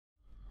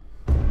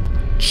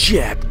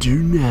Chapter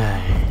 9.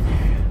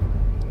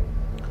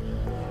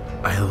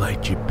 I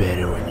liked you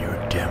better when you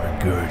were dumb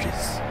and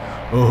gorgeous.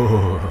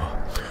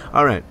 Oh.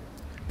 Alright.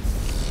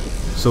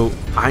 So,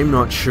 I'm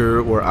not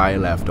sure where I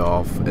left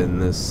off in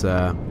this,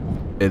 I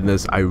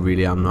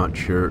really am not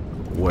sure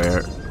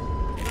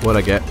what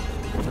I get.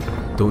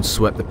 Don't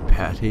sweat the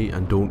petty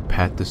and don't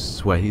pet the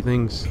sweaty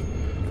things.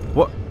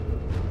 What?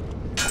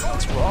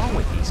 What's wrong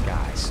with these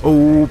guys?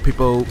 Oh,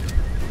 people.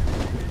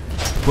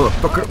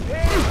 Motherfucker.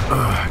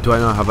 Do I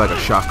not have like a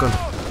shotgun?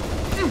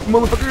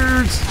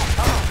 Motherfuckers!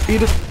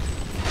 Eat it.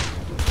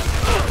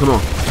 Come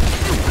on.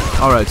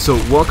 Alright, so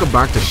welcome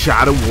back to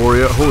Shadow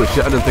Warrior. Holy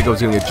shit, I didn't think I was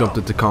gonna get jumped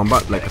into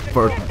combat like the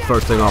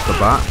first thing off the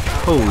bat.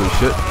 Holy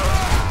shit.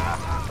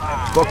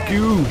 Fuck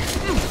you.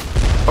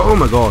 Oh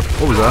my god,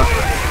 what was that?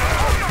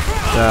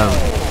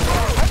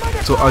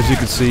 So as you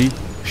can see,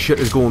 shit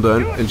is going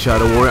down in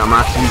Shadow Warrior. I'm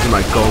actually using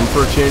my gun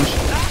for a change.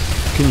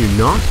 Can you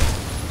not?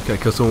 Can I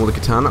kill someone with a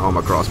katana? Oh,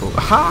 my crossbow.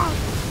 Aha!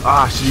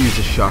 Ah, I should use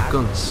a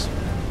shotgun.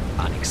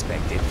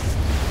 Unexpected.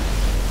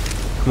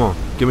 Come on,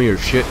 give me your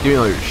shit. Give me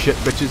all your shit,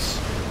 bitches.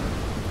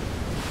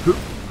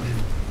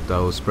 That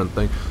was sprint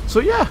thing. So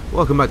yeah,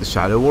 welcome back to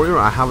Shadow Warrior.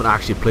 I haven't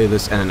actually played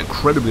this in an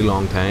incredibly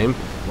long time.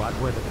 What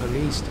were the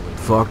police doing?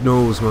 Fuck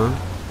knows, man.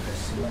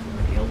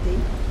 Guilty?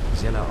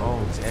 Zilla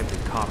owns every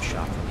cop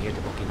shop from here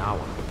to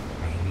Okinawa.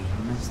 Maybe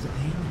he missed the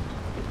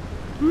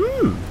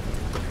payment.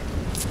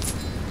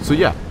 So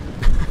yeah,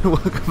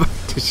 welcome back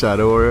to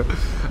Shadow Warrior.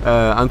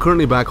 I'm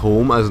currently back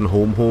home, as in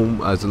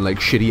home, as in like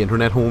shitty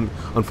internet home.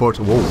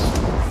 Unfortunately, whoa,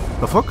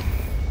 the fuck?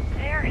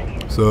 There he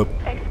is. What's up?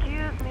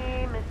 Excuse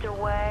me, Mr.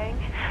 Wang.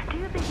 Do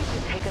you think you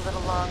could take a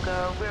little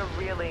longer? We're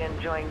really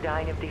enjoying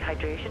dying of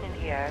dehydration in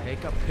here.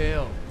 Take a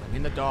pill. I'm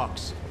in the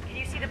docks. Can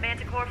you see the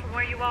manticore from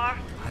where you are?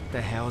 What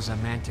the hell's a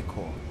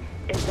manticore?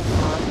 It's a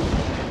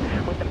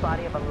monster with the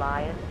body of a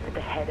lion,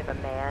 the head of a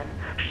man,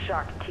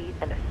 shark teeth,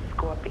 and a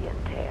scorpion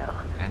tail.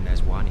 And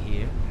there's one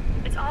here.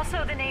 It's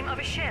also the name of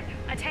a ship,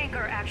 a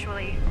tanker,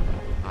 actually.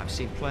 I've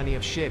seen plenty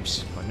of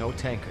ships, but no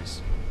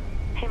tankers.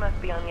 He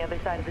must be on the other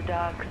side of the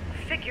docks.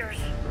 Figures.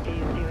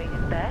 He's doing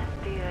his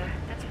best, dear.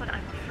 That's what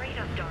I'm afraid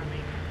of,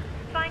 darling.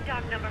 Find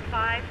dock number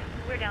 5.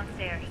 We're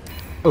downstairs.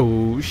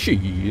 Oh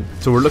shit.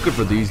 So we're looking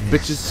for these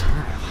bitches.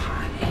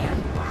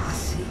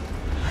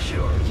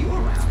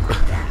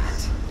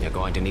 You're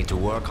going to need to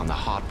work on the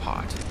hot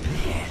part.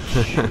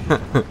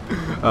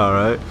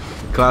 Alright,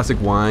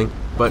 classic Wang.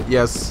 But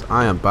yes,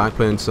 I am back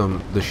playing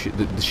some the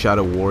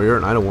Shadow Warrior,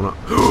 and I don't want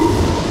to.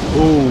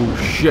 Oh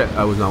shit!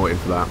 I was not waiting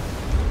for that.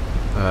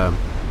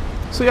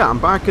 So yeah, I'm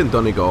back in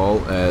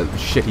Donegal.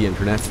 Shitty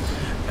internet.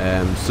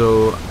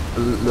 So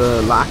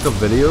the lack of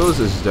videos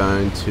is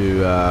down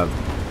to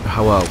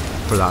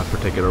for that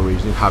particular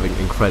reason, having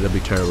incredibly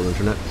terrible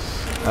internet.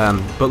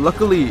 But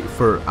luckily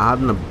for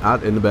adding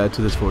in the bed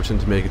to this fortune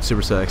to make it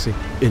super sexy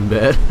in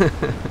bed.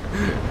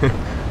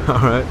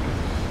 Alright.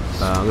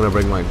 I'm gonna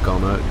bring my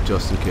gun out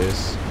just in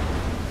case.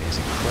 There's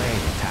a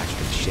crane attached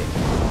to the ship.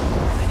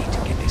 I need to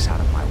get this out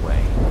of my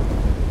way.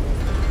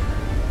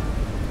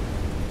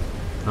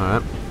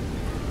 Alright.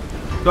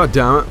 God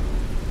damn it.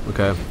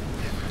 Okay.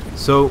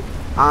 So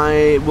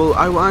I will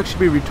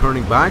actually be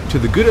returning back to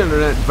the good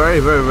internet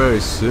very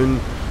soon.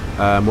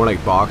 More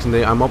like Boxing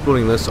Day. I'm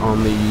uploading this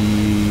on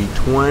the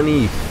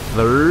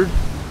 23rd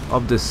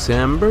of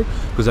December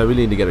because I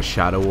really need to get a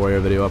Shadow Warrior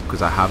video up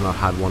because I have not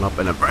had one up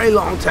in a very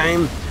long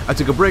time. I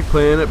took a break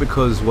playing it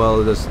because,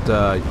 well, just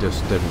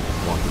didn't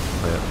want to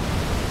play it.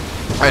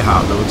 I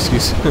have no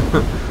excuse.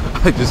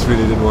 I just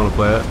really didn't want to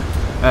play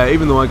it.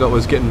 Even though I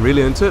was getting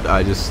really into it,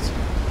 I just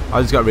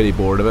got really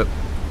bored of it.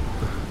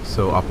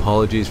 So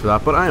apologies for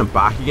that, but I am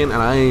back again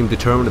and I am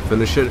determined to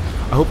finish it.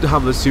 I hope to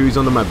have this series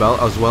under my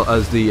belt as well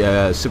as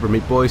the Super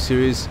Meat Boy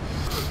series,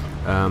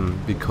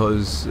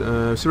 because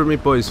Super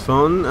Meat Boy is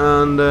fun,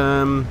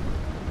 and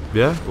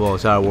yeah, well,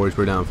 Shadow Warriors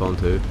were down fun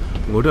too.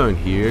 We'll go down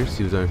here,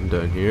 see what's anything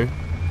down here.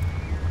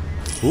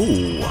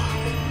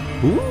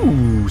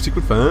 Ooh,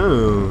 secret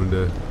found.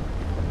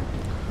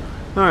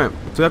 Alright,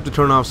 so I have to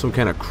turn off some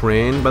kind of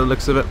crane by the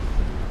looks of it.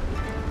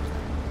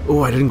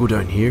 Oh, I didn't go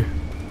down here.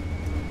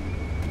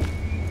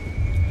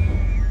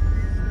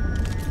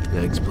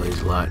 Legs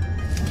plays a lot.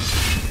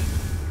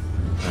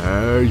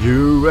 Are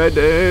you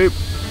ready?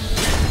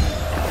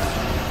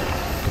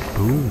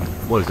 Boom.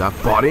 What is that?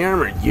 Body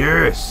armor?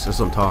 Yes! That's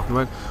what I'm talking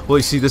about. Well,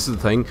 you see, this is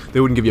the thing. They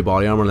wouldn't give you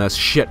body armor unless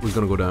shit was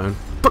gonna go down.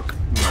 Fuck!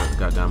 No,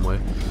 goddamn way.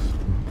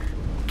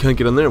 Can't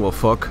get in there? Well,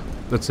 fuck.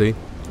 Let's see.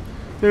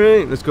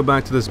 Alright, let's go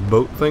back to this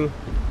boat thing.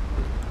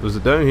 Was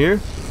it down here?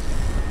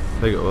 I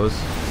think it was.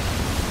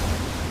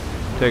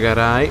 Take it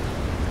right.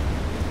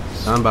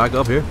 Stand back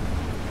up here.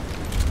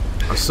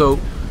 So,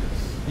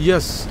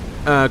 yes,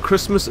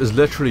 Christmas is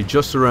literally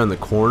just around the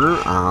corner.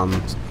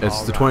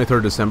 It's the 23rd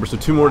of December, so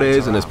 2 more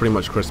days and it's pretty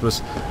much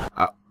Christmas.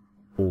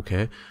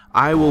 Okay.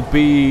 I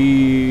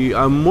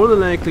more than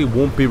likely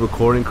won't be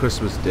recording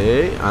Christmas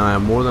Day, and I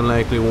more than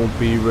likely won't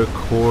be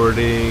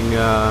recording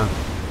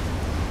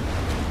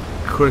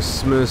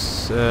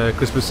Christmas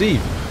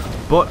Eve.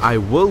 but I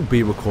will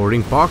be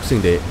recording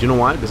Boxing Day. Do you know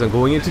why? Because I'm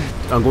going into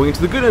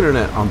the good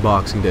internet on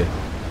Boxing Day.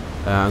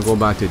 I'm going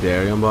back to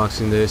Derry on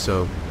Boxing Day,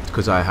 so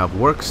because I have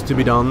works to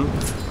be done,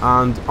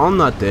 and on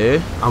that day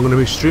I'm going to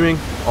be streaming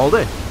all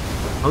day.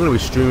 I'm going to be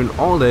streaming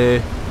all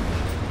day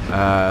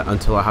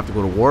until I have to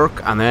go to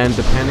work, and then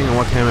depending on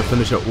what time I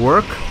finish at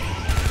work,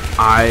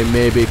 I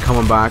may be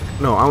coming back.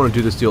 No, I want to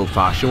do this the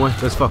old-fashioned way.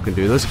 Let's fucking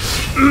do this.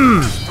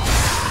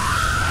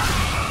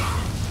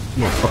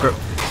 Motherfucker.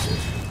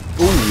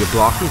 Ooh, you're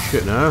blocking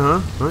shit now,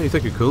 huh? You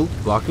think you're cool?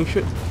 Blocking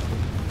shit?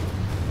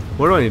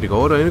 Where do I need to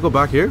go? Do I need to go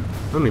back here?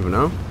 I don't even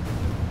know.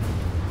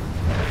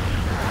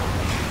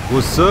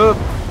 What's up?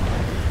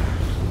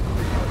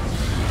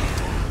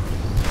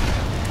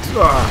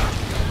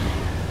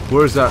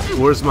 Where's that?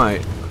 Where's my...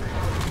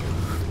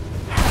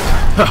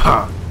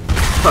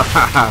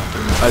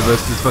 I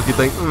missed this fucking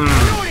thing.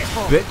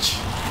 Bitch.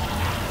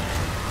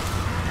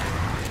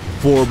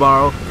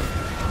 4-barrel.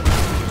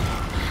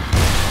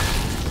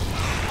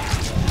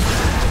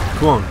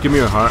 Come on, give me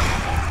your heart.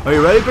 Are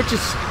you ready,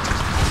 bitches?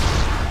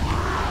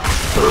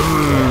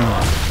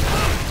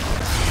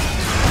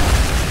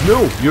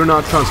 No, you're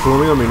not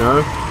transforming on me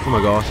now. Oh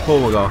my gosh. Oh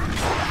my god.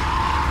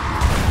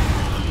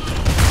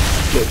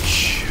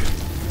 Bitch.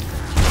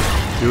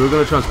 You were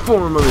gonna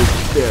transform on me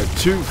there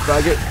too,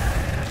 faggot.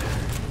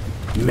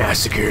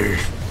 Massacre.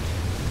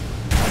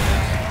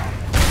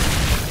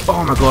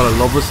 Oh my god, I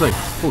love this thing.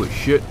 Holy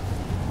shit.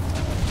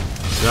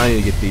 Now I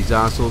need to get these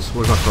assholes.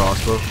 Where's my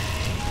crossbow?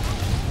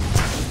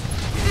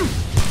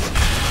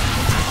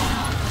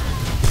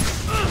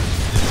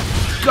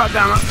 God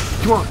damn it!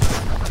 Come on!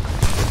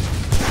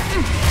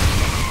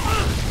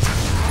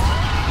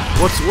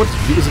 What's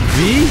V? Is it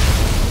V?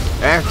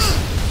 X?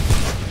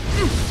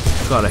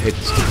 God, I hate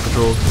the stick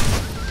control.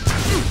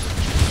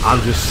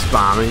 I'm just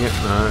spamming it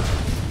now.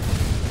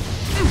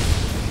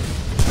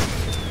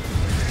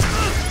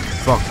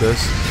 Fuck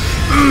this.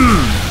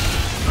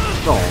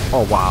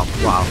 Oh wow,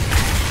 wow.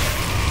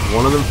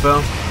 One of them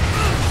fell.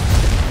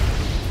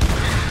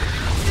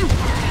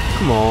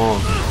 Come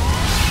on.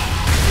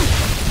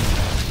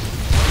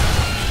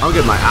 I'm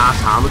getting my ass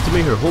hammered to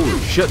me here. Holy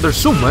shit, there's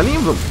so many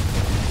of them.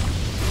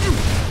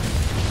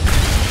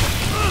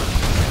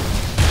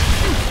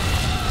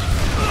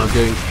 I'm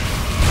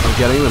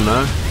getting them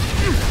now.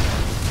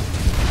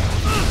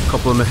 A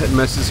couple of hit and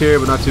misses here,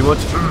 but not too much.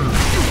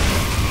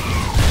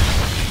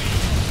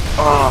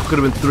 Oh, could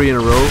have been 3 in a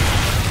row.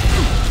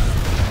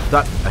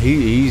 That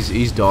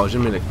he's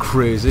dodging me like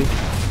crazy.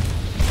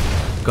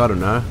 Got him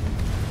now.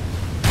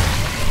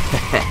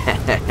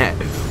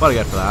 What do I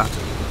get for that?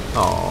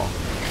 Oh.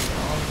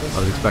 I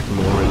was expecting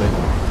more, really.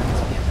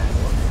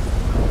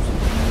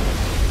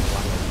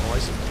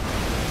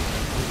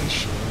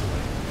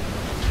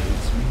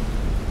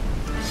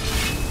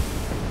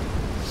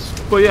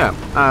 But yeah,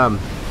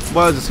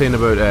 what I was saying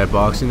about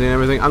Boxing Day and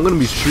everything, I'm going to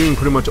be streaming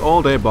pretty much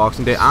all day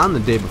Boxing Day and the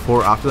day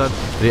before after that,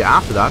 the day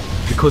after that,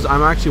 because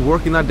I'm actually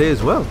working that day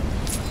as well.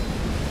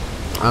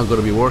 I'm going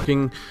to be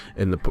working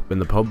in the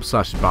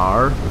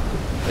pub/bar,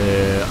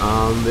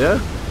 and yeah,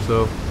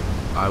 so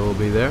I will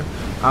be there.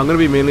 I'm going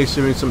to be mainly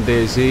streaming some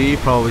DayZ,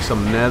 probably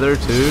some Nether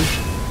too,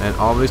 and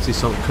obviously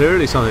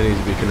clearly something needs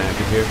to be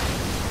connected here.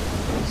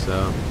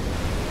 So,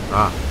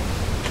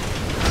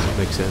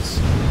 makes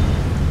sense.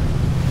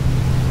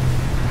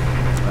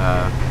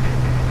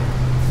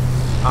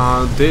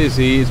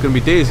 DayZ, it's going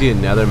to be DayZ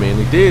and Nether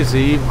mainly.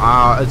 DayZ,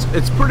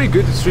 it's pretty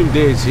good to stream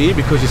DayZ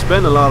because you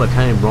spend a lot of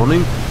time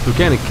running, so it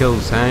kind of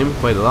kills time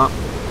quite a lot.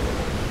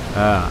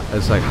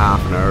 It's like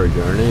half an hour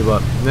journey,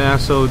 but yeah,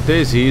 so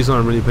DayZ is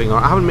not really picking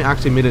up. I haven't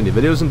actually made any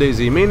videos on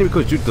DayZ, mainly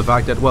because due to the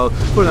fact that, well,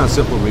 for that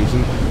simple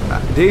reason,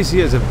 DayZ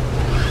is a...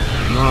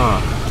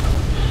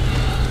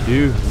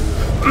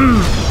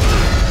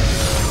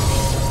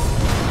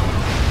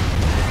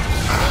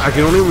 I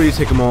can only really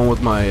take them on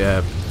with my,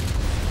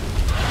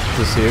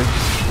 this here.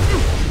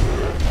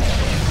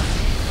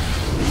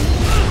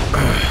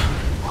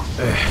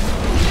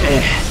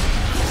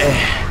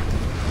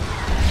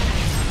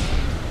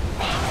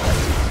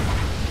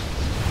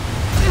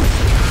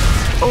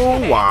 Oh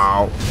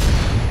wow!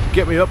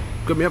 Get me up,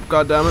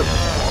 goddammit!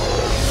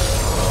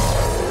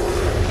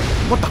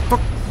 What the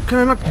fuck? Can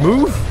I not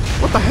move?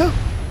 What the hell?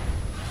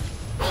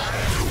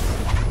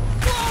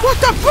 What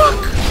the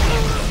fuck?